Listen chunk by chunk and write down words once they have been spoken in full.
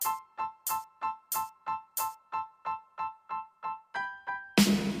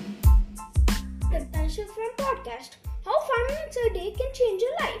Diptaanshu from podcast. How 5 minutes a day can change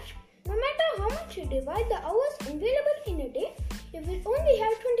your life. No matter how much you divide the hours available in a day, you will only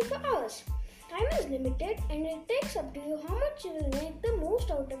have 24 hours. Time is limited and it takes up to you how much you will make the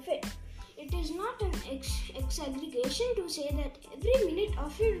most out of it. It is not an exaggeration to say that every minute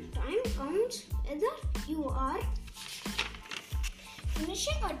of your time counts, whether you are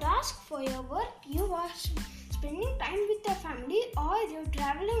finishing a task for your work, you are spending time with your family, or you're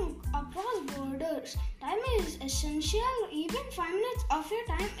traveling across borders. Time is essential. Even 5 minutes of your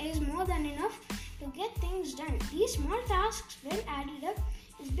time is more than enough to get things done. These small tasks, when added up,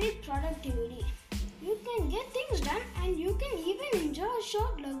 is big productivity. You can get things done and you can even enjoy a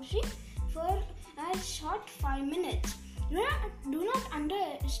short luxury for a short 5 minutes. Do not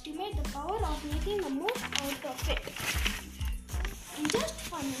underestimate the power of making the most out of it. In just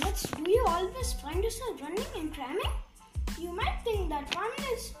 5 minutes, do you always find yourself running and cramming? You might think that 5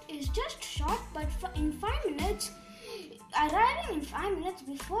 minutes is just short, but in 5 minutes, arriving in 5 minutes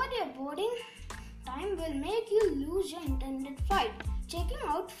before your boarding time will make you lose your intended flight. Checking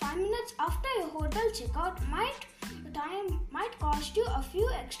out 5 minutes after your hotel checkout might cost you a few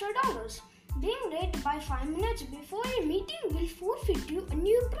extra dollars. Being late by 5 minutes before your meeting will forfeit you a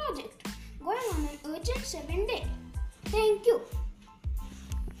new